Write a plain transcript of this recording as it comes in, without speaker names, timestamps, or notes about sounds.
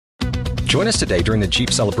Join us today during the Jeep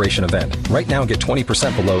Celebration event. Right now, get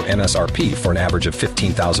 20% below MSRP for an average of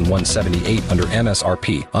 $15,178 under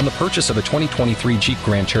MSRP on the purchase of a 2023 Jeep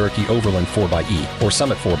Grand Cherokee Overland 4xE or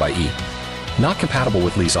Summit 4xE. Not compatible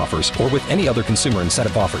with lease offers or with any other consumer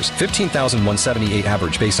incentive offers. $15,178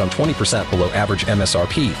 average based on 20% below average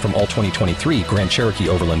MSRP from all 2023 Grand Cherokee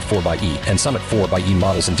Overland 4xE and Summit 4xE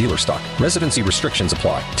models in dealer stock. Residency restrictions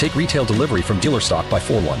apply. Take retail delivery from dealer stock by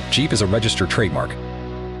 4/1. Jeep is a registered trademark.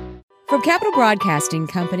 From Capital Broadcasting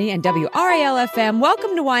Company and WRAL-FM,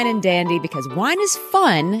 welcome to Wine and Dandy, because wine is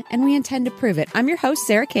fun and we intend to prove it. I'm your host,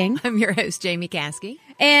 Sarah King. I'm your host, Jamie Caskey.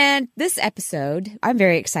 And this episode, I'm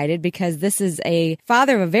very excited because this is a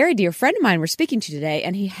father of a very dear friend of mine we're speaking to today,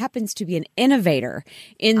 and he happens to be an innovator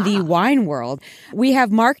in the wine world. We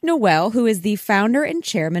have Mark Noel, who is the founder and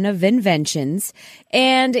chairman of Vinventions,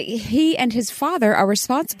 and he and his father are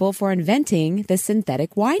responsible for inventing the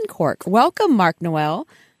synthetic wine cork. Welcome, Mark Noel.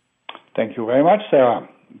 Thank you very much, Sarah.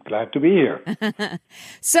 Glad to be here.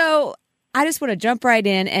 So I just want to jump right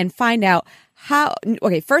in and find out how,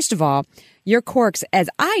 okay, first of all, your corks, as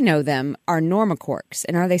I know them, are Norma corks.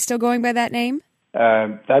 And are they still going by that name?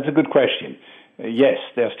 That's a good question. Yes,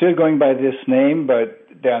 they're still going by this name, but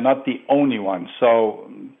they are not the only ones.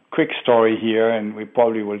 So quick story here, and we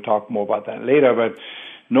probably will talk more about that later, but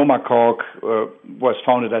NomaCork was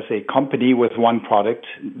founded as a company with one product,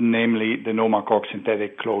 namely the NomaCork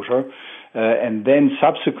synthetic closure. And then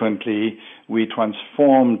subsequently, we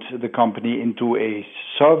transformed the company into a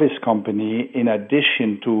service company in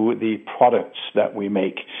addition to the products that we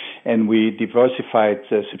make. And we diversified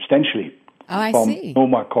substantially from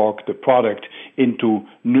NomaCork, the product, into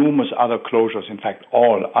numerous other closures, in fact,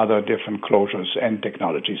 all other different closures and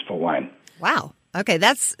technologies for wine. Wow. Okay,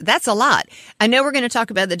 that's a lot. I know we're going to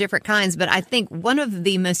talk about the different kinds, but I think one of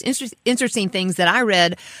the most interesting things that I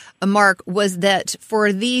read, Mark, was that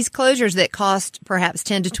for these closures that cost perhaps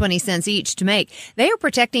 10 to 20 cents each to make, they are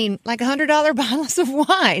protecting like $100 bottles of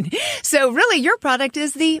wine. So really, your product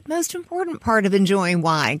is the most important part of enjoying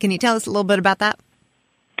wine. Can you tell us a little bit about that?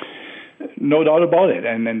 No doubt about it.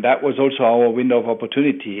 And that was also our window of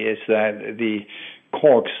opportunity, is that the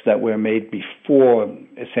corks that were made before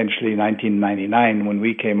essentially 1999, when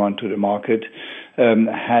we came onto the market,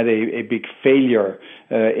 had a big failure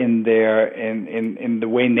in the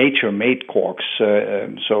way nature made corks.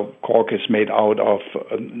 So cork is made out of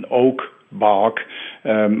an oak bark,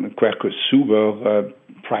 Quercus suber,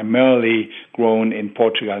 primarily grown in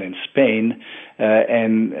Portugal and Spain,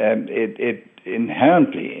 and it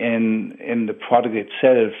inherently in the product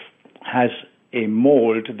itself has a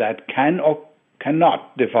mold that can or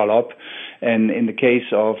cannot develop. And in the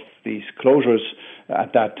case of these closures,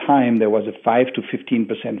 at that time, there was a 5 to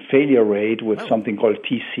 15% failure rate with something called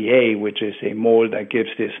TCA, which is a mold that gives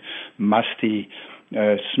this musty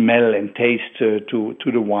smell and taste to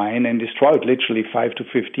the wine and destroyed literally 5 to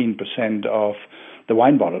 15% of the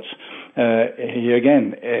wine bottles. Here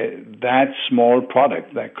again, that small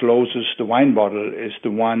product that closes the wine bottle is the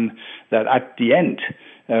one that at the end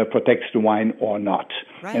protects the wine or not.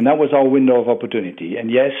 Right. And that was our window of opportunity. And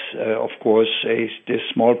yes, of course, this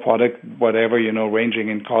small product, whatever, ranging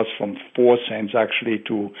in cost from 4 cents actually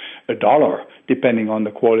to $1, depending on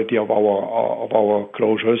the quality of our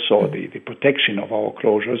closures or the protection of our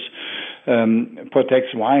closures,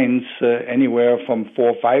 protects wines anywhere from $4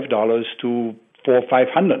 or $5 to $400 or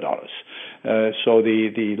 $500. So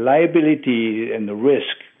the liability and the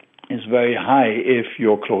risk is very high if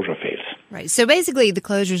your closure fails. Right. So basically, the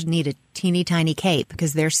closures need a teeny tiny cape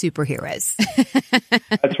because they're superheroes.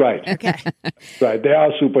 That's right. Okay. That's right. They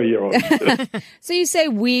are superheroes. So you say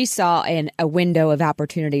we saw a window of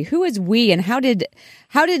opportunity. Who is we, and how did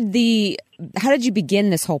you begin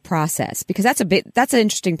this whole process? Because that's an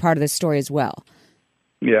interesting part of the story as well.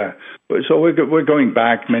 Yeah. So we're going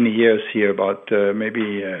back many years here, about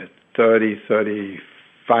maybe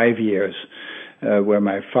 35 years. Where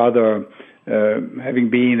my father, having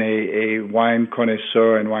been a wine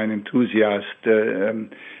connoisseur and wine enthusiast,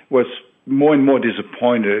 was more and more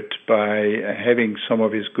disappointed by having some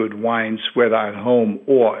of his good wines, whether at home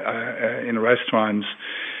or in restaurants,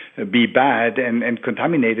 be bad and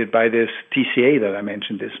contaminated by this TCA that I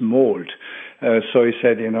mentioned, this mold. So he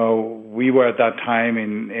said, we were at that time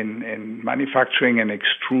in manufacturing and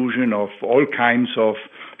extrusion of all kinds of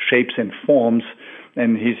shapes and forms.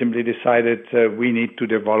 And he simply decided we need to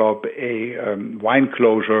develop a wine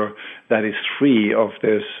closure that is free of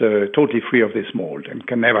this, totally free of this mold and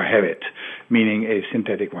can never have it, meaning a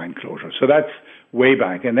synthetic wine closure. So that's way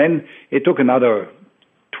back. And then it took another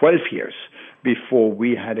 12 years before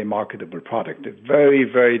we had a marketable product, a very,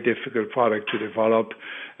 very difficult product to develop.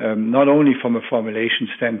 not only from a formulation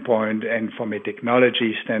standpoint and from a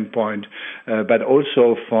technology standpoint, but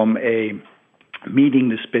also from a meeting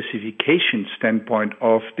the specification standpoint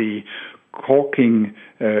of the corking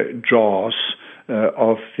jaws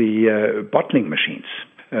of the bottling machines.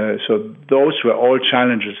 So those were all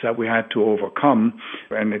challenges that we had to overcome,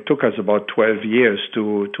 and it took us about 12 years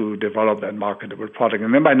to develop that marketable product.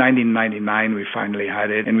 And then by 1999, we finally had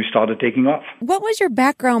it, and we started taking off. What was your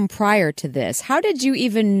background prior to this? How did you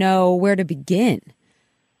even know where to begin?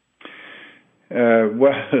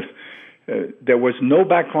 There was no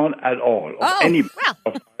background at all.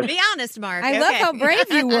 Be honest, Mark. I love how brave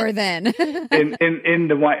you were then. in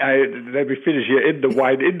the wine, let me finish here. In the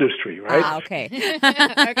wine industry, right? Okay.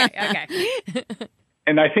 Okay.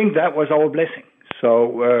 And I think that was our blessing.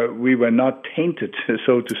 So we were not tainted,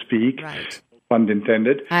 so to speak. Right. Pun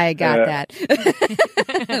intended. I got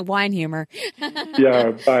that. Wine humor.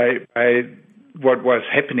 Yeah, by what was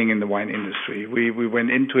happening in the wine industry. We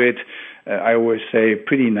went into it, I always say,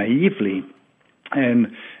 pretty naively,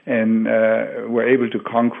 and were able to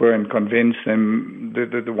conquer and convince them,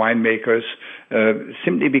 the winemakers,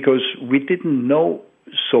 simply because we didn't know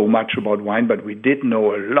so much about wine, but we did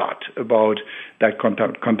know a lot about that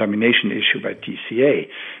contamination issue by TCA.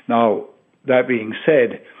 Now, that being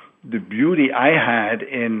said, the beauty I had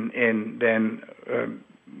in then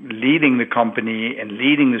leading the company and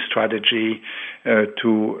leading the strategy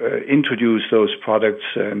to introduce those products,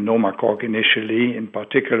 NomaCork initially in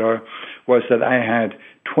particular, was that I had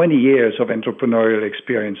 20 years of entrepreneurial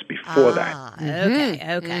experience before that.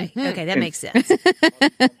 Okay, that makes sense.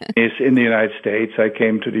 Is in the United States. I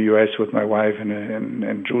came to the U.S. with my wife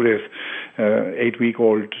and Judith,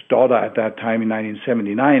 8-week-old daughter at that time in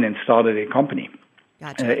 1979, and started a company.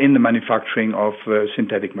 Gotcha. In the manufacturing of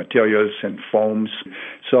synthetic materials and foams.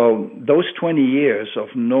 So those 20 years of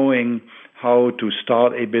knowing how to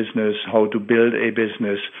start a business, how to build a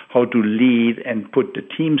business, how to lead and put the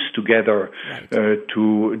teams together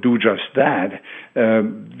to do just that,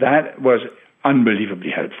 that was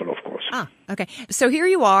unbelievably helpful, of course. Okay. So here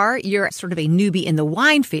you are. You're sort of a newbie in the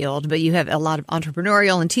wine field, but you have a lot of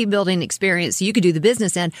entrepreneurial and team building experience. So you could do the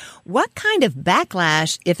business end. What kind of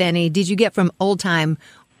backlash, if any, did you get from old-time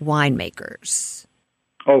winemakers?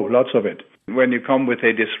 Oh, lots of it. When you come with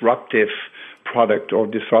a disruptive product or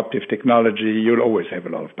disruptive technology, you'll always have a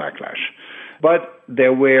lot of backlash. But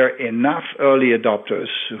there were enough early adopters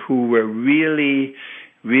who were really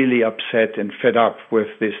upset and fed up with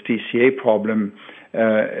this TCA problem,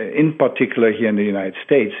 in particular here in the United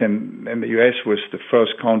States. And the U.S. was the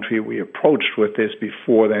first country we approached with this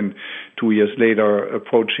before then, 2 years later,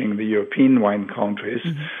 approaching the European wine countries.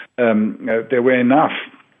 There were enough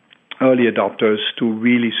early adopters to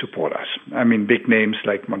really support us. I mean, big names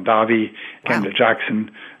like Mondavi, Kendall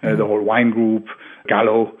Jackson, the whole wine group,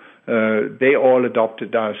 Gallo, they all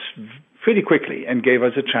adopted us pretty quickly and gave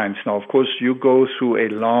us a chance. Now, of course, you go through a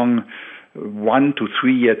long 1 to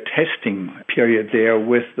 3 year testing period there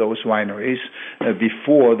with those wineries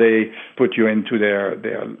before they put you into their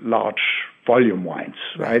large volume wines,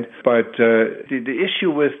 right? But the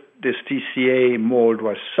issue with this TCA mold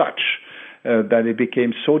was such that it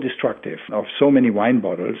became so destructive of so many wine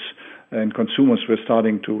bottles, and consumers were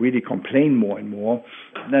starting to really complain more and more,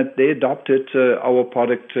 that they adopted our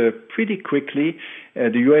product pretty quickly.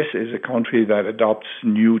 The U.S. is a country that adopts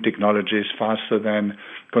new technologies faster than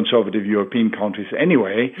conservative European countries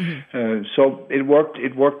anyway. So it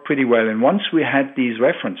worked pretty well. And once we had these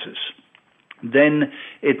references, then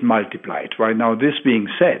it multiplied. Right now, this being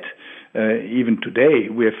said, even today,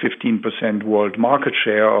 we have 15% world market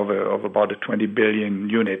share of about a 20 billion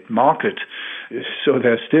unit market. So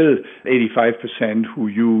there's still 85% who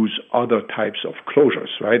use other types of closures,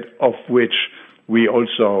 right? Of which we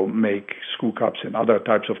also make screw cups and other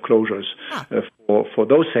types of closures for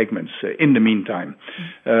those segments. In the meantime,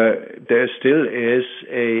 there still is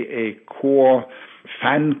a core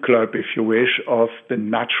fan club, if you wish, of the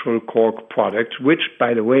natural cork product, which,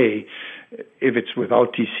 by the way, if it's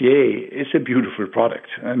without TCA, it's a beautiful product.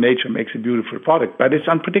 Nature makes a beautiful product, but it's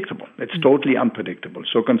unpredictable. It's totally unpredictable.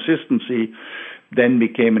 So consistency then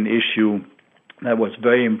became an issue that was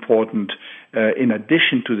very important. In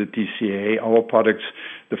addition to the TCA, our products,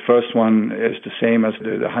 the first one is the same as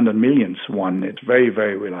the 100 millionth one. It's very,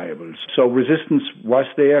 very reliable. So resistance was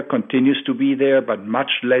there, continues to be there, but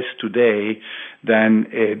much less today than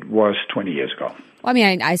it was 20 years ago. Well, I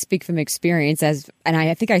mean, I speak from experience and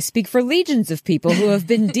I think I speak for legions of people who have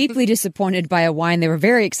been deeply disappointed by a wine they were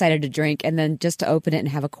very excited to drink and then just to open it and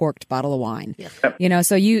have a corked bottle of wine. Yep. You know,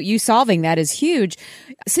 so you solving that is huge.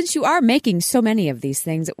 Since you are making so many of these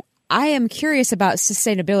things, I am curious about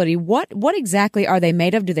sustainability. What exactly are they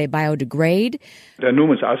made of? Do they biodegrade? There are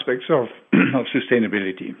numerous aspects of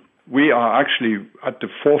sustainability. We are actually at the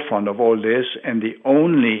forefront of all this and the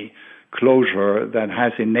only closure that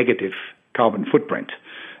has a negative carbon footprint,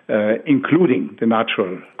 including the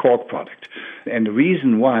natural cork product. And the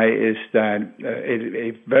reason why is that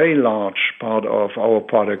a very large part of our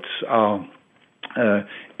products are,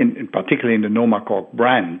 in particularly in the NomaCork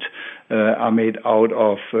brand, are made out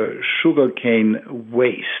of sugarcane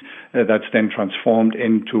waste that's then transformed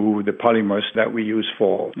into the polymers that we use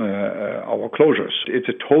for our closures. It's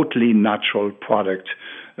a totally natural product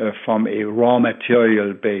from a raw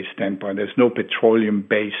material-based standpoint. There's no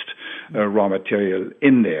petroleum-based raw material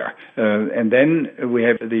in there. And then we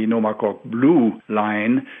have the NomaCork Blue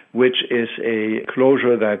line, which is a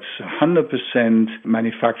closure that's 100%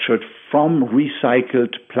 manufactured from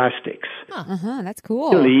recycled plastics. That's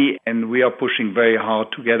cool. And we are pushing very hard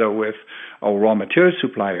together with our raw material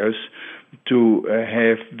suppliers to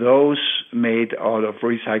have those made out of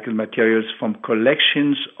recycled materials from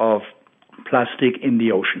collections of plastic in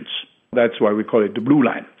the oceans. That's why we call it the Blue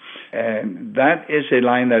line. And that is a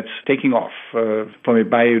line that's taking off. From a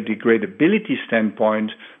biodegradability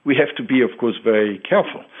standpoint, we have to be, of course, very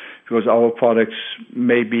careful because our products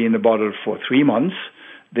may be in a bottle for 3 months.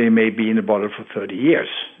 They may be in a bottle for 30 years.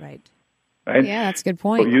 Right? Yeah, that's a good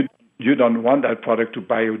point. So you don't want that product to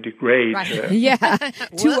biodegrade. Right.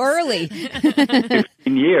 Too early. 15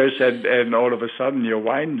 years and all of a sudden your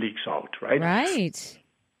wine leaks out, right? Right.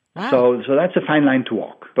 Wow. So that's a fine line to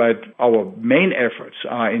walk. But our main efforts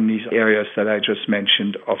are in these areas that I just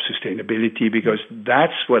mentioned of sustainability, because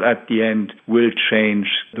that's what at the end will change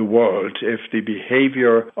the world if the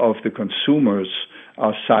behavior of the consumers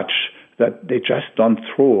are such that they just don't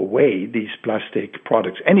throw away these plastic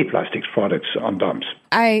products, any plastic products on dumps.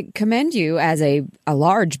 I commend you as a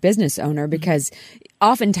large business owner because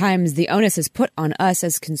oftentimes the onus is put on us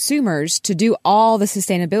as consumers to do all the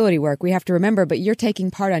sustainability work. We have to remember, but you're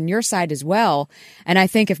taking part on your side as well. And I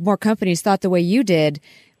think if more companies thought the way you did,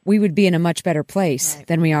 we would be in a much better place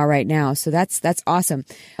than we are right now. So that's awesome.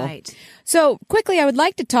 Right. So quickly, I would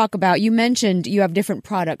like to talk about, you mentioned you have different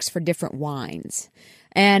products for different wines.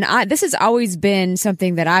 And this has always been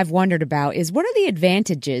something that I've wondered about is what are the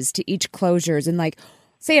advantages to each closures? And like,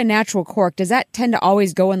 say a natural cork, does that tend to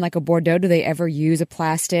always go in like a Bordeaux? Do they ever use a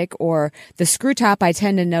plastic? Or the screw top, I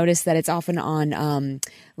tend to notice that it's often on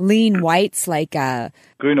lean whites like Gruner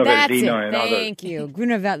Veltliner and others. Thank you.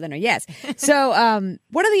 Gruner Veltliner, yes. So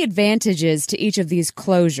what are the advantages to each of these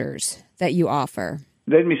closures that you offer?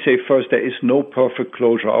 Let me say first, there is no perfect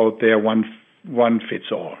closure out there, one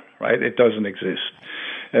fits all, right? It doesn't exist.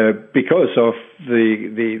 Because of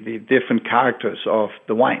the different characters of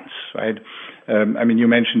the wines, right? You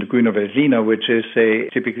mentioned the Gruner Veltliner, which is a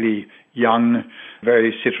typically young,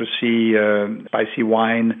 very citrusy, spicy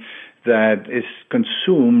wine that is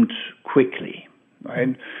consumed quickly,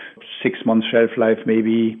 right? 6 months shelf life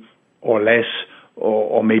maybe, or less,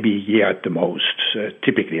 or maybe a year at the most,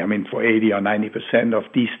 typically. For 80 or 90% of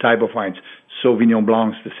these type of wines. Sauvignon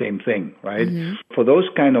Blanc's the same thing, right? Mm-hmm. For those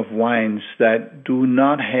kind of wines that do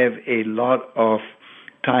not have a lot of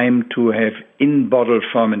time to have in-bottle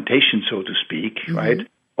fermentation, so to speak, right?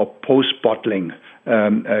 Or post-bottling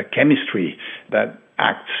chemistry that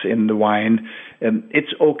acts in the wine,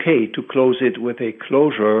 it's okay to close it with a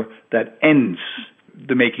closure that ends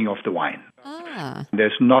the making of the wine.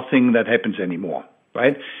 There's nothing that happens anymore,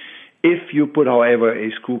 right? If you put, however, a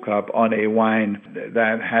screw cap on a wine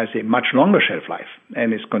that has a much longer shelf life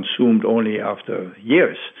and is consumed only after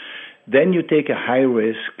years, then you take a high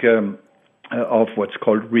risk of what's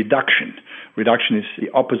called reduction. Reduction is the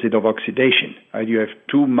opposite of oxidation. Right? You have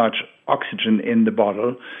too much oxygen in the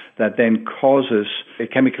bottle that then causes a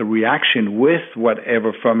chemical reaction with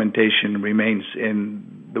whatever fermentation remains in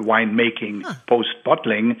the wine making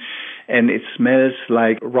post-bottling, and it smells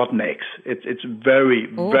like rotten eggs. It's very,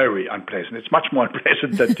 very unpleasant. It's much more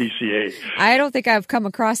unpleasant than TCA. I don't think I've come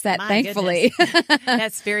across that, thankfully.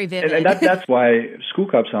 That's very vivid. And that's why screw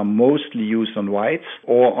caps are mostly used on whites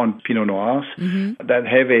or on Pinot Noirs that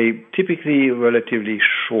have a typically relatively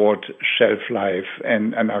short shelf life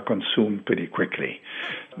and are consumed pretty quickly.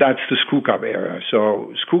 That's the screw cap area.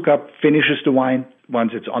 So screw cap finishes the wine.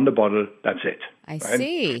 Once it's on the bottle, that's it. I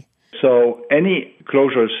see. So any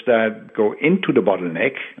closures that go into the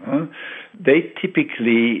bottleneck, they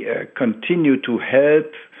typically continue to help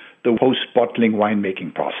the post-bottling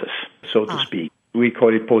winemaking process, so to speak. We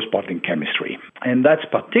call it post-bottling chemistry. And that's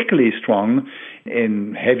particularly strong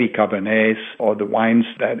in heavy Cabernets or the wines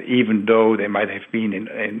that, even though they might have been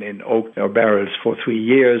in oak or barrels for 3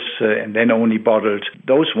 years and then only bottled,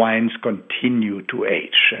 those wines continue to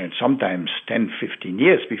age, and sometimes 10, 15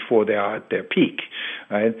 years before they are at their peak,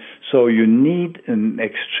 right? So you need an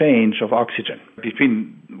exchange of oxygen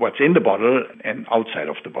between what's in the bottle and outside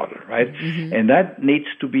of the bottle, right? Mm-hmm. And that needs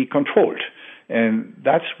to be controlled. And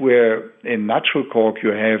that's where in natural cork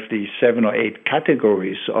you have the 7 or 8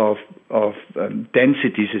 categories of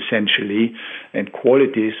densities essentially and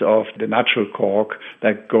qualities of the natural cork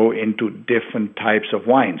that go into different types of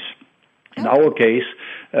wines. In our case,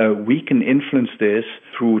 we can influence this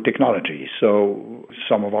through technology. So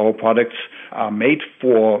some of our products are made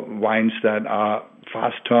for wines that are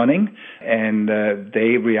fast turning, and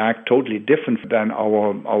they react totally different than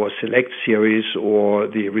our Select series or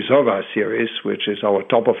the Reserva series, which is our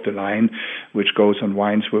top of the line, which goes on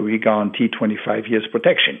wines where we guarantee 25 years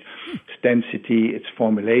protection. Its density, its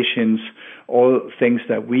formulations, all things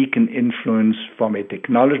that we can influence from a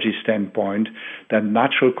technology standpoint that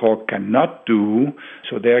natural cork cannot do.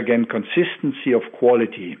 So there again, consistency of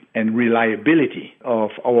quality and reliability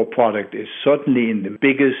of our product is certainly in the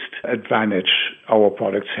biggest advantage our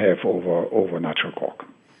products have over natural cork.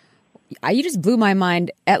 You just blew my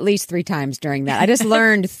mind at least 3 times during that. I just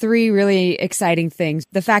learned 3 really exciting things.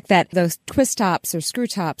 The fact that those twist tops or screw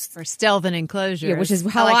tops or Stelvin enclosures, yeah, which is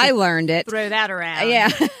how I learned it. Throw that around. Yeah,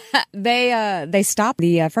 they stop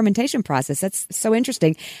the fermentation process. That's so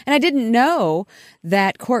interesting. And I didn't know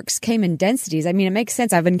that corks came in densities. I mean, it makes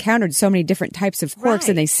sense. I've encountered so many different types of corks,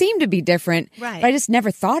 and they seem to be different. Right. But I just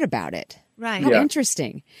never thought about it. Right. How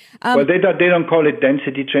interesting. Well, they don't call it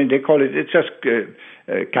density change. They call it's just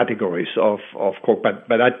categories of cork.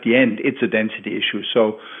 But at the end, it's a density issue.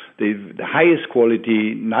 So the highest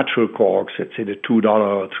quality natural corks, let's say the $2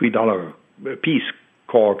 or $3 piece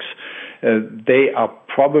corks, they are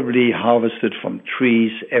probably harvested from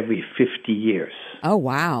trees every 50 years. Oh,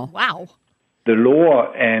 wow. Wow. The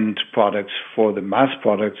lower end products for the mass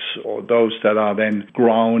products, or those that are then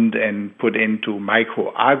ground and put into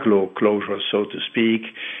micro-aglo closures, so to speak,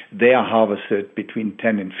 they are harvested between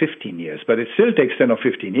 10 and 15 years. But it still takes 10 or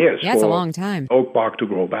 15 years for a long time. Oak bark to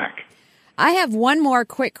grow back. I have one more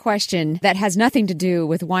quick question that has nothing to do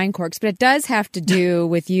with wine corks, but it does have to do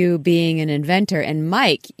with you being an inventor. And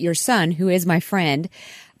Mike, your son, who is my friend,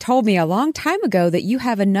 told me a long time ago that you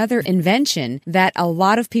have another invention that a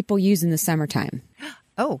lot of people use in the summertime.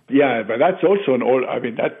 Oh. Yeah, but that's also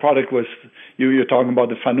that product was, you're talking about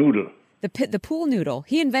the fanoodle. The pool noodle.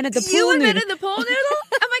 He invented the pool noodle. noodle. You invented the pool noodle?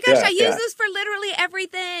 Oh my gosh, I use this for literally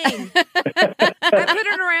everything. I put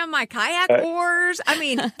it around my kayak oars. I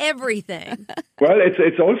mean, everything. Well,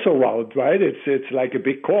 it's also round, right? It's like a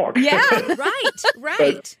big cork. Yeah,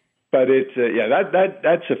 right. But it's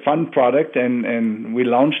that's a fun product, and we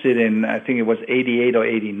launched it in, I think it was 88 or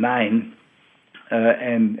 89,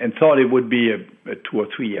 and thought it would be a 2 or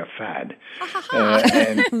 3 year fad.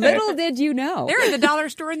 Little did you know. They're in the dollar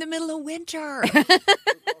store in the middle of winter.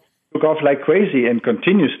 Took off like crazy and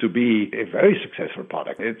continues to be a very successful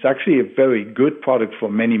product. It's actually a very good product for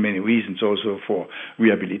many, many reasons, also for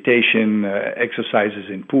rehabilitation, exercises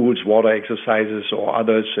in pools, water exercises or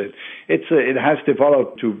others. It has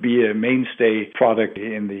developed to be a mainstay product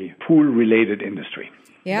in the pool-related industry.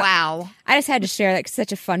 Yep. Wow. I just had to share that.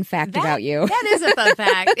 Such a fun fact about you. That is a fun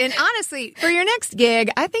fact. And honestly, for your next gig,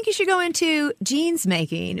 I think you should go into jeans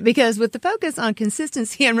making, because with the focus on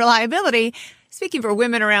consistency and reliability, speaking for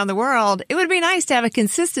women around the world, it would be nice to have a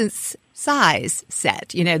consistent size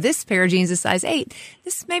set. You know, this pair of jeans is size 8.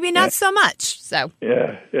 This maybe not so much. So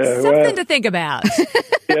something to think about.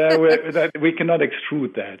 We cannot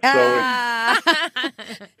extrude that.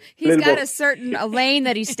 So he's got a lane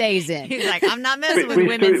that he stays in. He's like, I'm not messing with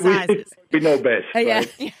women's sizes. We know best.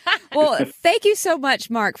 Right? Yeah. Well, thank you so much,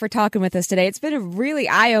 Mark, for talking with us today. It's been a really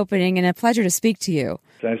eye-opening and a pleasure to speak to you.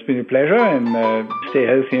 It's been a pleasure, and stay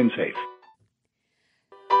healthy and safe.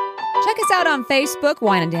 Check us out on Facebook,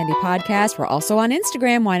 Wine and Dandy Podcast. We're also on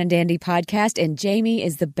Instagram, Wine and Dandy Podcast. And Jamie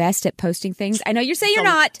is the best at posting things. I know you say you're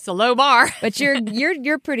not. It's a low bar. But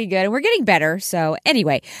you're pretty good, and we're getting better. So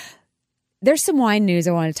anyway, there's some wine news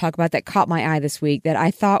I wanted to talk about that caught my eye this week that I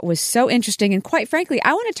thought was so interesting. And quite frankly,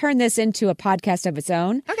 I want to turn this into a podcast of its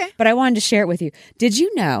own. Okay. But I wanted to share it with you. Did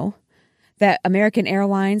you know that American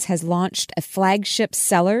Airlines has launched a flagship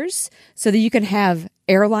cellars so that you can have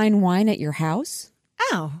airline wine at your house?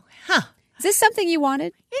 Oh, huh. Is this something you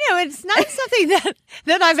wanted? You know, it's not something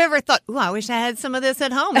that I've ever thought, I wish I had some of this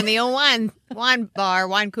at home in the old wine bar,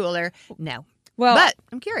 wine cooler. No. Well, but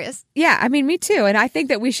I'm curious. Yeah, I mean, me too. And I think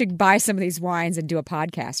that we should buy some of these wines and do a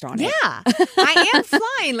podcast on it. Yeah. I am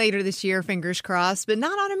flying later this year, fingers crossed, but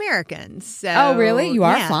not on American. So, Oh, really? You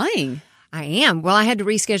are flying? I am. Well, I had to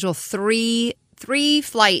reschedule three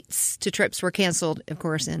flights to trips were canceled, of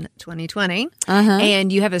course, in 2020.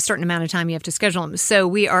 And you have a certain amount of time you have to schedule them. So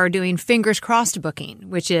we are doing fingers crossed booking,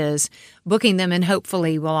 which is booking them and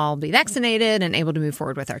hopefully we'll all be vaccinated and able to move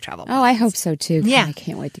forward with our travel plans. Oh, I hope so too. Yeah. I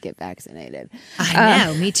can't wait to get vaccinated. I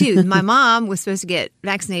know, me too. My mom was supposed to get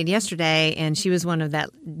vaccinated yesterday, and she was one of that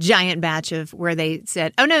giant batch of where they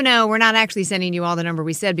said, oh, no, we're not actually sending you all the number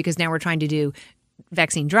we said because now we're trying to do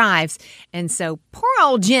vaccine drives. And so poor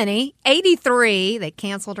old Jenny, 83, they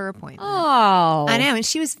canceled her appointment. Oh. I know. And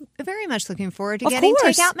she was very much looking forward to Of getting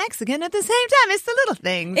course. takeout Mexican at the same time. It's the little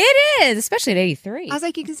things. It is, especially at 83. I was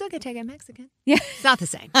like, you can still get takeout Mexican. Yeah. It's not the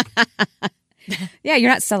same. Yeah,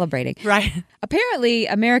 you're not celebrating. Right. Apparently,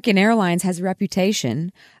 American Airlines has a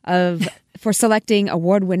reputation for selecting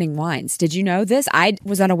award-winning wines. Did you know this? I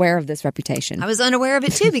was unaware of this reputation. I was unaware of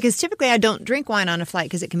it too because typically I don't drink wine on a flight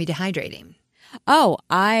because it can be dehydrating. Oh,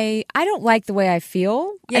 I don't like the way I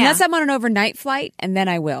feel unless I'm on an overnight flight, and then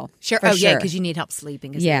I will. Sure. For Yeah, because you need help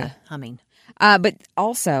sleeping. Yeah. The humming. But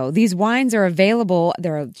also, these wines are available.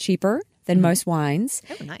 They're cheaper than most wines.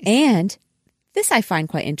 Oh, nice. And this I find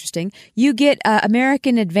quite interesting. You get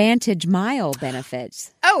American Advantage mile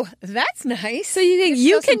benefits. Oh, that's nice. So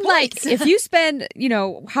you can like, if you spend,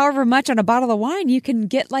 however much on a bottle of wine, you can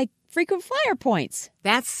get like frequent flyer points.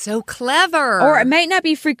 That's so clever. Or it might not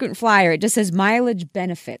be frequent flyer. It just says mileage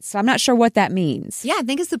benefits. So I'm not sure what that means. Yeah, I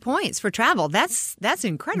think it's the points for travel. That's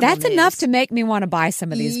incredible. That's news. enough to make me want to buy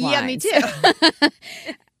some of these wines. Yeah, me too.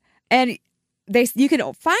 And you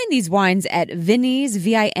can find these wines at Vinnies,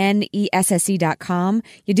 VINESSE.com.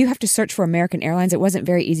 You do have to search for American Airlines. It wasn't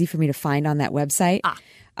very easy for me to find on that website.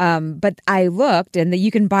 But I looked, and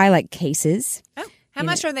you can buy like cases. Oh, how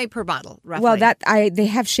much are they per bottle, roughly? Well, they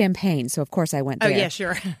have champagne, so of course I went there. Oh, yeah,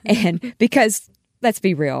 sure. And because, let's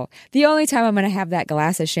be real, the only time I'm going to have that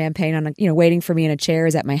glass of champagne on, waiting for me in a chair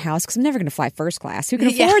is at my house because I'm never going to fly first class. Who can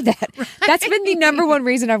afford that? Right. That's been the number one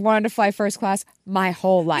reason I've wanted to fly first class my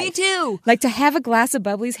whole life. Me too. Like to have a glass of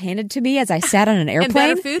bubblies handed to me as I sat on an airplane. And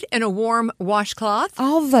better food and a warm washcloth.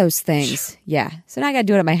 All those things. Yeah. So now I got to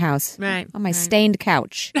do it at my house. Right. On my stained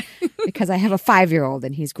couch because I have a 5-year-old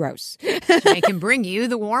and he's gross. They can bring you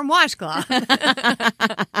the warm washcloth.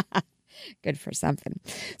 Good for something.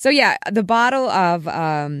 So yeah, the bottle of,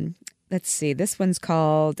 let's see, this one's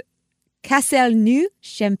called Castelnau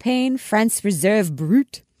Champagne France Reserve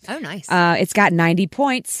Brut. Oh, nice. It's got 90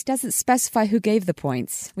 points. Doesn't specify who gave the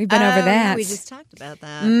points. We've been over that. We just talked about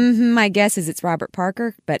that. My guess is it's Robert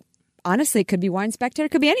Parker, but honestly, it could be Wine Spectator. It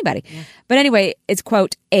could be anybody. Yeah. But anyway, it's,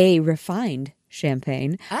 quote, a refined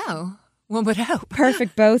champagne. Oh, one would hope.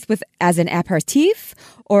 Perfect both as an aperitif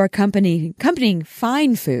or accompanying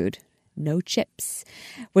fine food. No chips,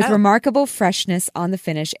 with remarkable freshness on the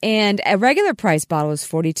finish. And a regular price bottle is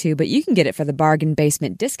 $42, but you can get it for the bargain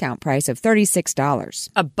basement discount price of $36.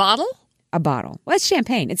 A bottle? A bottle. Well, it's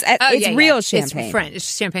champagne. It's yeah, real champagne. It's French.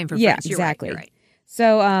 It's champagne for yeah, France. You're exactly. Right, you're right.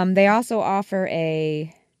 So they also offer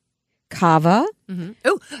a cava. Mm-hmm.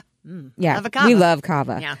 Oh, yeah, love a cava. we love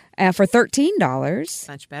cava. Yeah, for $13.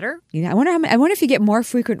 Much better. Yeah, I wonder if you get more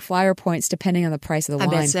frequent flyer points depending on the price of the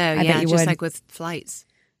wine. I bet so. I bet you just would. Like with flights.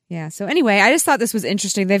 Yeah. So anyway, I just thought this was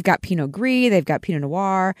interesting. They've got Pinot Gris, they've got Pinot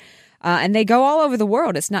Noir, and they go all over the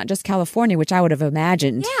world. It's not just California, which I would have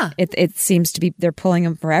imagined. Yeah. It seems to be, they're pulling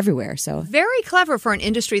them for everywhere. So very clever for an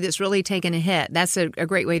industry that's really taken a hit. That's a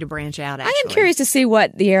great way to branch out, actually. I am curious to see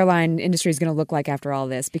what the airline industry is going to look like after all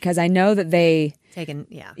this, because I know that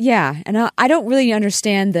Yeah. And I don't really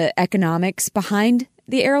understand the economics behind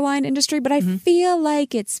the airline industry, but I feel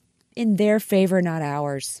like it's in their favor, not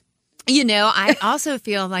ours. I also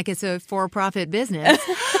feel like it's a for-profit business,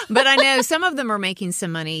 but I know some of them are making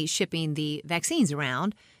some money shipping the vaccines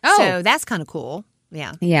around. Oh. So that's kind of cool.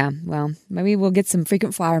 Yeah. Yeah. Well, maybe we'll get some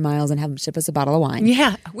frequent flyer miles and have them ship us a bottle of wine.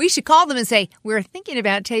 Yeah. We should call them and say, we're thinking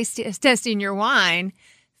about testing your wine.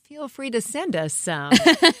 Feel free to send us some.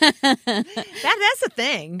 That's a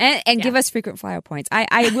thing. And give us frequent flyer points.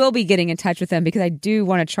 I will be getting in touch with them because I do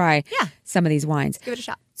want to try some of these wines. Give it a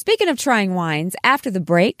shot. Speaking of trying wines, after the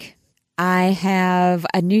break, I have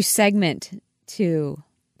a new segment to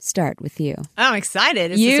start with you. I'm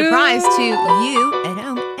excited. It's a surprise to you at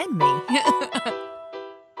home and me.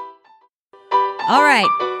 All right.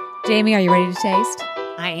 Jamie, are you ready to taste?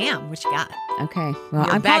 I am. What you got? Okay. Well,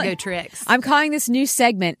 Your bag of tricks. I'm calling this new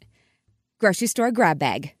segment Grocery Store Grab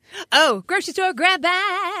Bag. Oh, grocery store grab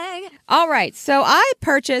bag. All right. So I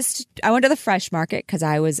went to the Fresh Market because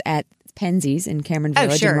I was at Penzies in Cameron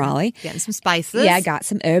Village sure. in Raleigh. Getting some spices. Yeah, I got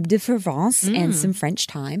some herbe de Provence and some French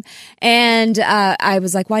thyme. And I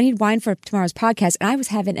was like, well, I need wine for tomorrow's podcast. And I was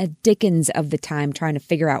having a dickens of the time trying to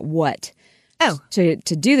figure out what to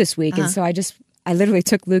do this week. And so I literally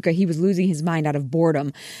took Luca. He was losing his mind out of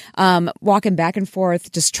boredom, walking back and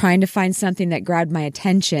forth, just trying to find something that grabbed my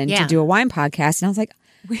attention to do a wine podcast. And I was like,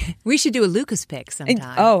 we should do a Lucas pick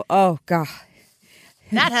sometime. Oh, God.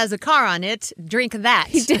 That has a car on it. Drink that.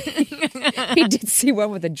 He did see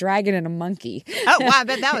one with a dragon and a monkey. Oh, wow. I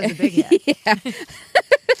bet that was a big hit. Yeah.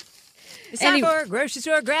 It's time for a grocery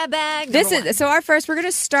store grab bag. So our first, we're going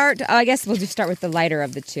to start, I guess we'll just start with the lighter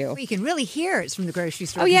of the two. Well, you can really hear it's from the grocery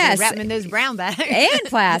store. Oh, yes. Wrap them in those brown bags. And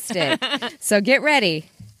plastic. So get ready.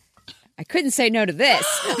 I couldn't say no to this.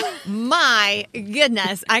 My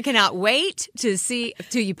goodness. I cannot wait to see,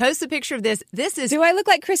 till you post a picture of this. This is... Do I look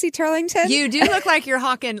like Chrissy Turlington? You do look like you're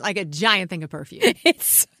hawking like a giant thing of perfume.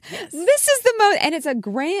 This is the most, and it's a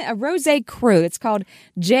Rosé Cru. It's called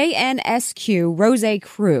JNSQ Rosé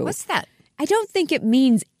Cru. What's that? I don't think it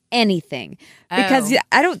means anything because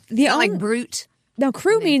I don't. Like brute. No,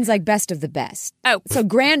 Cru means like best of the best. Oh. So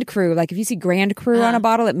Grand Cru, like if you see Grand Cru on a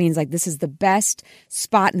bottle, it means like this is the best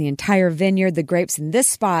spot in the entire vineyard. The grapes in this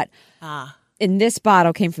spot, in this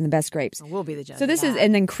bottle came from the best grapes. We'll be the judge. So this is,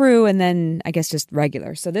 and then Cru, and then I guess just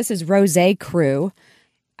regular. So this is Rosé Cru.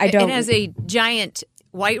 It has a giant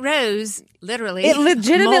white rose, literally. It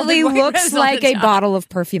legitimately molded white looks rose on like the a top. bottle of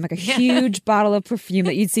perfume, like a huge bottle of perfume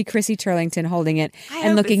that you'd see Chrissy Turlington holding it and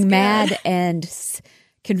hope looking it's good. mad and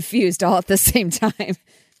confused all at the same time.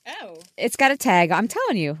 Oh. It's got a tag. I'm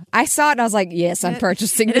telling you. I saw it and I was like, yes, I'm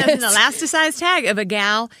purchasing It this. has an elasticized tag of a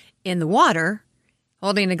gal in the water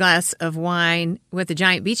holding a glass of wine with a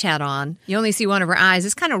giant beach hat on. You only see one of her eyes.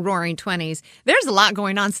 It's kind of roaring 20s. There's a lot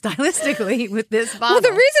going on stylistically with this bottle. Well,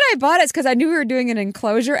 the reason I bought it is because I knew we were doing an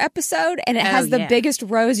enclosure episode, and it has the yeah. biggest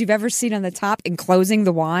rose you've ever seen on the top enclosing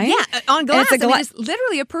the wine. Yeah, on glass. And It's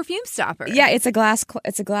literally a perfume stopper. Yeah, it's a glass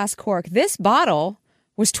cork. This bottle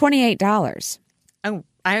was $28. Oh,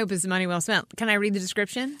 I hope it's money well spent. Can I read the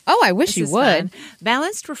description? Oh, I wish This you is would. fun.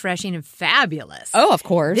 Balanced, refreshing, and fabulous. Oh, of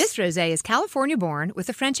course. This rosé is California-born with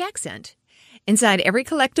a French accent. Inside every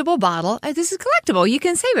collectible bottle, this is collectible. You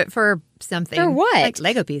can save it for something. For what? Like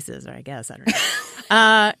Lego pieces, or I guess. I don't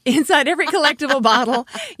know. Inside every collectible bottle,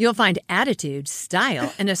 you'll find attitude,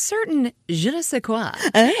 style, and a certain je ne sais quoi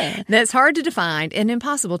that's hard to define and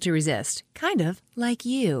impossible to resist. Kind of like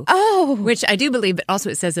you. Oh. Which I do believe, but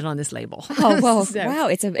also it says it on this label. Oh, well, So, wow.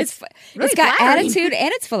 It's really got flattering. attitude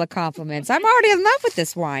and it's full of compliments. I'm already in love with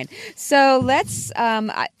this wine. So let's,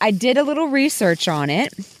 I did a little research on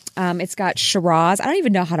it. It's got Shiraz. I don't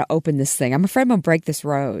even know how to open this thing. I'm afraid I'm going to break this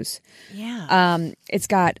rose. Yeah. It's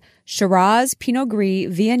got Shiraz, Pinot Gris,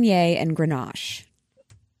 Viognier, and Grenache.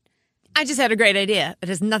 I just had a great idea. It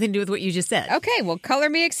has nothing to do with what you just said. Okay, well, color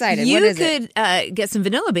me excited. You what is it? could get some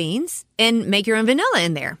vanilla beans and make your own vanilla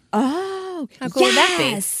in there. Oh, How cool would that be?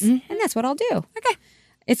 yes. And that's what I'll do. Okay.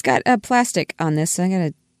 It's got plastic on this, so I'm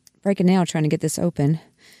going to break a nail trying to get this open.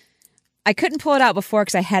 I couldn't pull it out before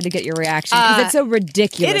because I had to get your reaction because it's a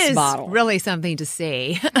ridiculous It is bottle. really something to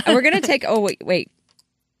see. And we're going to take, wait.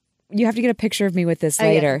 You have to get a picture of me with this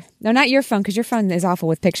later. No, not your phone because your phone is awful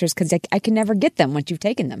with pictures because I can never get them once you've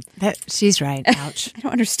taken them. She's right. Ouch. I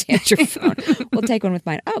don't understand your phone. We'll take one with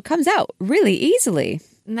mine. Oh, it comes out really easily.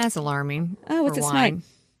 And that's alarming. Oh, what's for it wine.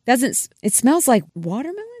 smell? It smells like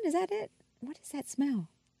watermelon? Is that it? What does that smell?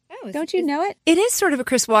 Don't you know it? It is sort of a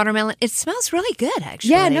crisp watermelon. It smells really good,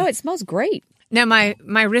 actually. Yeah, no, it smells great. No, my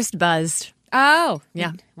wrist buzzed. Oh.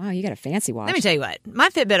 Yeah. Wow, you got a fancy watch. Let me tell you what. My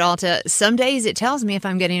Fitbit Alta, some days it tells me if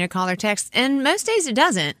I'm getting a call or text, and most days it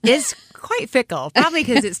doesn't. It's quite fickle. Probably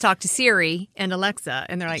because it's talked to Siri and Alexa,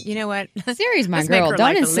 and they're like, you know what? Siri's my Let's make girl. her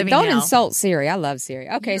Don't life a living hell. insult Siri. I love Siri.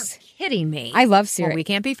 Okay. You're kidding me. I love Siri. Well, we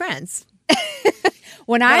can't be friends.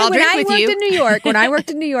 When I'll I drink with worked you. in New York, when I worked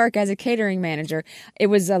in New York as a catering manager, it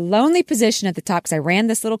was a lonely position at the top because I ran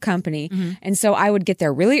this little company. Mm-hmm. And so I would get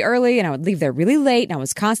there really early and I would leave there really late. And I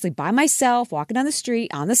was constantly by myself, walking down the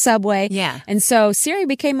street, on the subway. Yeah. And so Siri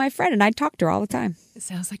became my friend and I'd talk to her all the time. It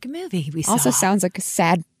sounds like a movie we saw. Also sounds like a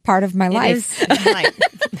sad part of my It life. is.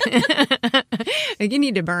 Like, you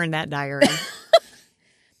need to burn that diary.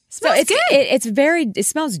 So it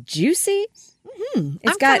smells juicy. I'm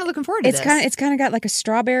kind of looking forward to this. It's kind of got like a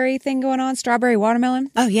strawberry thing going on, strawberry watermelon.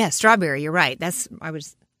 Oh yeah, strawberry. You're right. That's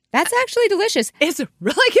actually delicious. It's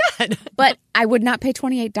really good. But I would not pay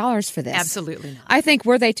 $28 for this. Absolutely not. I think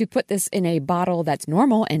were they to put this in a bottle that's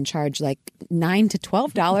normal and charge like $9 to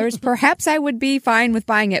 $12, perhaps I would be fine with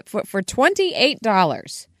buying it for $28. Let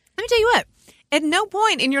me tell you what. At no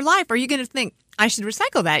point in your life are you going to think, I should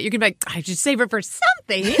recycle that. You can be like, I should save it for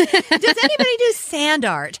something. Does anybody do sand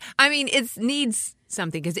art? I mean, it needs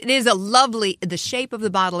something because it is the shape of the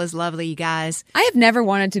bottle is lovely, you guys. I have never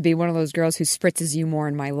wanted to be one of those girls who spritzes you more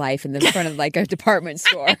in my life in the front of like a department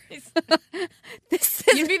store.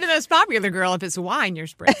 You'd be the most popular girl if it's wine you're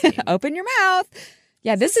spritzing. Open your mouth.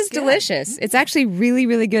 Yeah, this is delicious. It's actually really,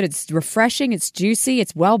 really good. It's refreshing. It's juicy.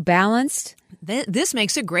 It's well balanced. This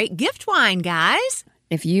makes a great gift wine, guys.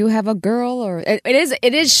 If you have a girl, or it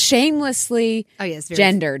is shamelessly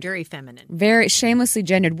gendered, very feminine, very shamelessly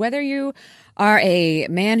gendered. Whether you are a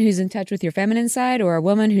man who's in touch with your feminine side or a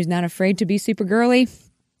woman who's not afraid to be super girly,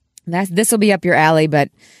 this will be up your alley. But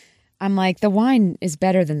I'm like, the wine is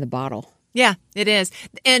better than the bottle. Yeah, it is,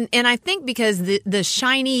 and I think because the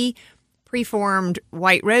shiny, preformed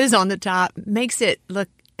white rose on the top makes it look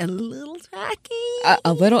a little tacky.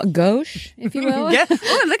 A little gauche, if you will. Yeah.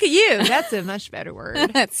 Oh, look at you. That's a much better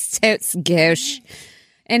word. That's gauche.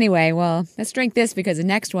 Anyway, well, let's drink this because the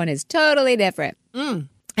next one is totally different. And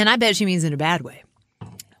I bet she means in a bad way.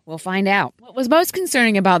 We'll find out. What was most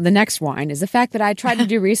concerning about the next wine is the fact that I tried to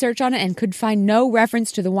do research on it and could find no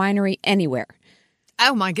reference to the winery anywhere.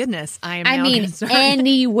 Oh, my goodness. I mean, concerned.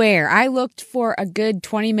 Anywhere. I looked for a good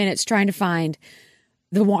 20 minutes trying to find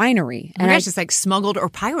the winery. And it's just like smuggled or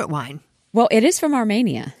pirate wine. Well, it is from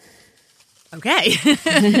Armenia. Okay.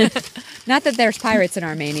 Not that there's pirates in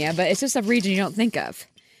Armenia, but it's just a region you don't think of.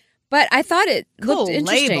 But I thought it looked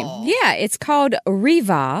interesting. Label. Yeah, it's called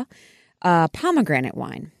Riva pomegranate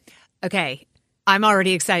wine. Okay. I'm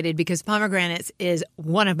already excited because pomegranates is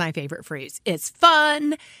one of my favorite fruits. It's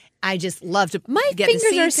fun. I just love to get the seeds out.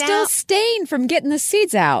 My fingers are still stained from getting the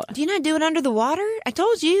seeds out. Do you not do it under the water? I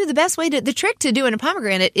told you the best way the trick to doing a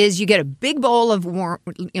pomegranate is you get a big bowl of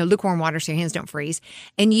lukewarm water so your hands don't freeze,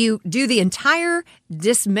 and you do the entire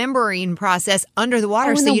dismembering process under the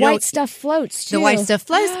water. And the white stuff floats too. The white stuff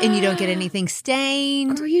floats, and you don't get anything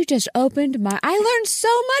stained. Girl, you just opened my. I learned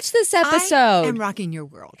so much this episode. I am rocking your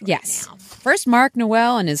world. Yes. Now. First, Mark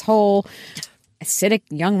Noel and his whole acidic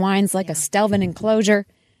young wines like a Stelvin enclosure.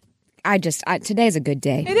 Today's a good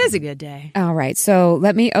day. It is a good day. All right, so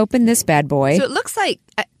let me open this bad boy. So it looks like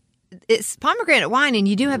it's pomegranate wine, and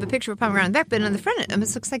you do have a picture of pomegranate on the back, but on the front it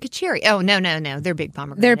almost looks like a cherry. Oh, no. They're big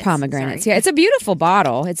pomegranates. They're pomegranates. Sorry. Yeah, it's a beautiful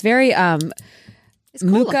bottle. It's very it's cool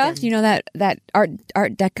Mucha. looking. You know that art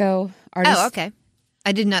deco artist? Oh, okay.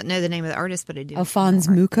 I did not know the name of the artist, but I do. Alphonse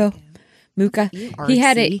Mucha. He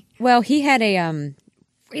had a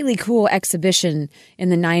really cool exhibition in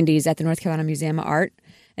the 90s at the North Carolina Museum of Art.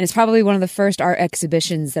 And it's probably one of the first art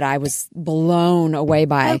exhibitions that I was blown away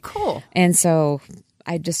by. Oh, cool. And so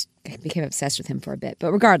I just became obsessed with him for a bit.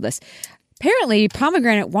 But regardless, apparently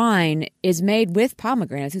pomegranate wine is made with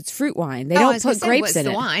pomegranates. It's fruit wine. They don't put grapes in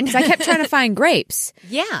it. Wine? So I kept trying to find grapes.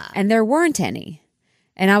 Yeah. And there weren't any.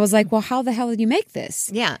 And I was like, well, how the hell did you make this?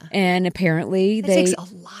 Yeah. And apparently it takes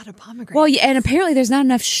a lot of pomegranates. Well, yeah, and apparently there's not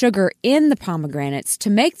enough sugar in the pomegranates to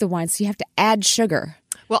make the wine, so you have to add sugar.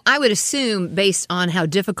 Well, I would assume, based on how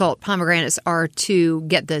difficult pomegranates are to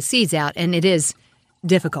get the seeds out, and it is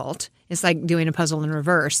difficult. It's like doing a puzzle in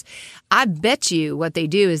reverse. I bet you what they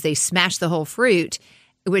do is they smash the whole fruit,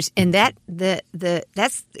 that's going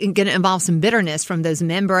to involve some bitterness from those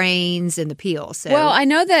membranes and the peel. So, well, I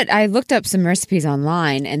know that I looked up some recipes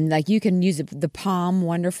online, and like you can use the Palm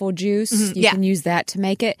Wonderful juice. Mm-hmm. You can use that to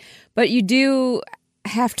make it, but you do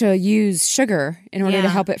have to use sugar in order to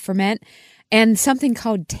help it ferment. And something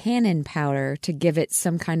called tannin powder to give it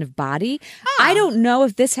some kind of body. I don't know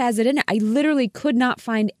if this has it in it. I literally could not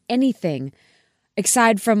find anything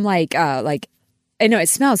aside from I know it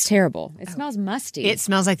smells terrible. It smells musty. It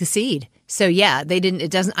smells like the seed. So yeah, they didn't.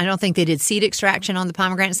 It doesn't. I don't think they did seed extraction on the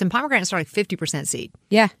pomegranates. And pomegranates are like 50% seed.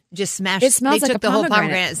 Yeah, just smashed. It smells they like took the whole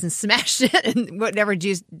pomegranates and smashed it, and whatever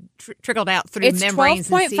juice trickled out through membranes.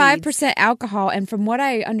 It's 12.5% alcohol, and from what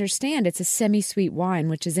I understand, it's a semi-sweet wine,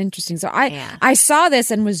 which is interesting. So I saw this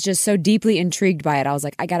and was just so deeply intrigued by it. I was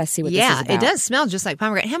like, I got to see what this is about. Yeah, it does smell just like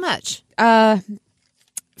pomegranate. How much?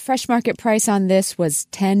 Fresh market price on this was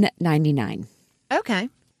 $10.99. Okay.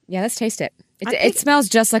 Yeah, let's taste it. It smells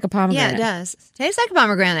just like a pomegranate. Yeah, it does. Tastes like a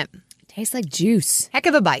pomegranate. It tastes like juice. Heck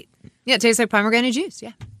of a bite. Yeah, it tastes like pomegranate juice.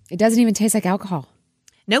 Yeah. It doesn't even taste like alcohol.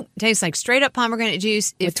 Nope. It tastes like straight up pomegranate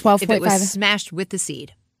juice if it was smashed with the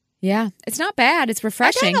seed. Yeah. It's not bad. It's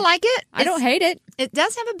refreshing. I kind of like it. I don't hate it. It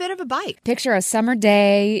does have a bit of a bite. Picture a summer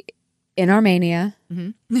day in Armenia.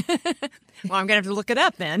 Mm-hmm. Well, I'm going to have to look it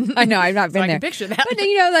up then. I know. I've not been there. I can picture that. But,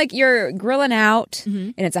 like you're grilling out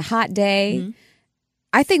and it's a hot day. Mm-hmm.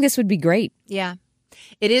 I think this would be great. Yeah.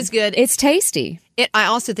 It is good. It's tasty. I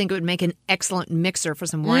also think it would make an excellent mixer for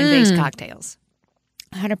some wine-based cocktails.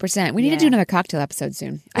 100%. We need to do another cocktail episode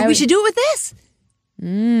soon. We should do it with this.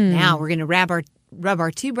 Now we're going to rub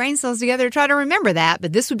our two brain cells together to try to remember that.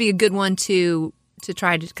 But this would be a good one to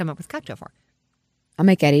try to come up with cocktail for. I'll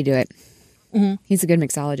make Eddie do it. Mm-hmm. He's a good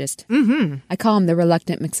mixologist. Mm-hmm. I call him the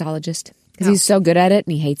reluctant mixologist because he's so good at it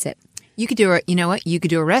and he hates it. You could do you know what? You could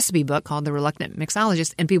do a recipe book called The Reluctant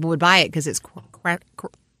Mixologist, and people would buy it because it's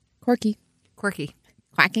quirky. Quacky.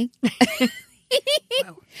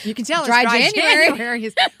 Well, you can tell dry it's January.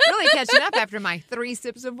 He's really catching up after my 3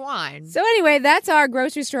 sips of wine. So anyway, that's our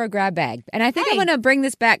grocery store grab bag. And I think I'm going to bring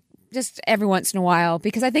this back just every once in a while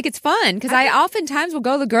because I think it's fun. Because I oftentimes will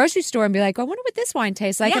go to the grocery store and be like, I wonder what this wine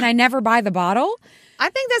tastes like. Yeah. And I never buy the bottle. I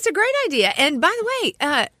think that's a great idea. And by the way,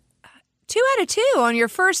 2 out of 2 on your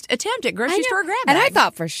first attempt at grocery store grab bag. And I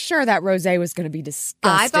thought for sure that rosé was going to be disgusting.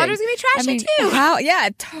 I thought it was going to be trashy too. Yeah,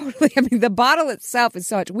 totally. I mean, the bottle itself is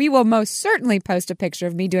so much. We will most certainly post a picture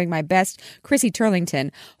of me doing my best Chrissy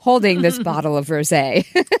Turlington holding this bottle of rosé.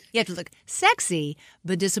 You have to look sexy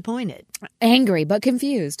but disappointed. Angry but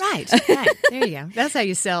confused. Right. There you go. That's how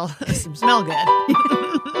you sell some smell good. All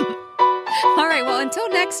right. Well, until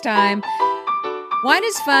next time. Wine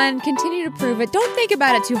is fun. Continue to prove it. Don't think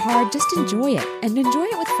about it too hard. Just enjoy it and enjoy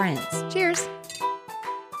it with friends. Cheers.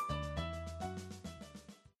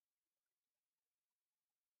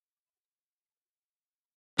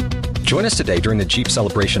 Join us today during the Jeep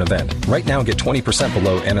Celebration event. Right now, get 20%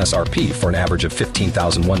 below MSRP for an average of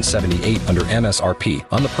 $15,178 under MSRP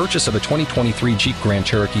on the purchase of a 2023 Jeep Grand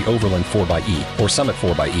Cherokee Overland 4xE or Summit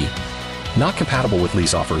 4xE. Not compatible with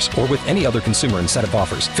lease offers or with any other consumer incentive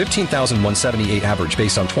offers. $15,178 average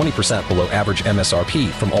based on 20% below average MSRP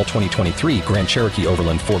from all 2023 Grand Cherokee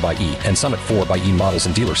Overland 4xE and Summit 4xE models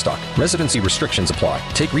in dealer stock. Residency restrictions apply.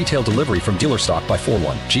 Take retail delivery from dealer stock by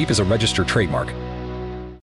 4/1. Jeep is a registered trademark.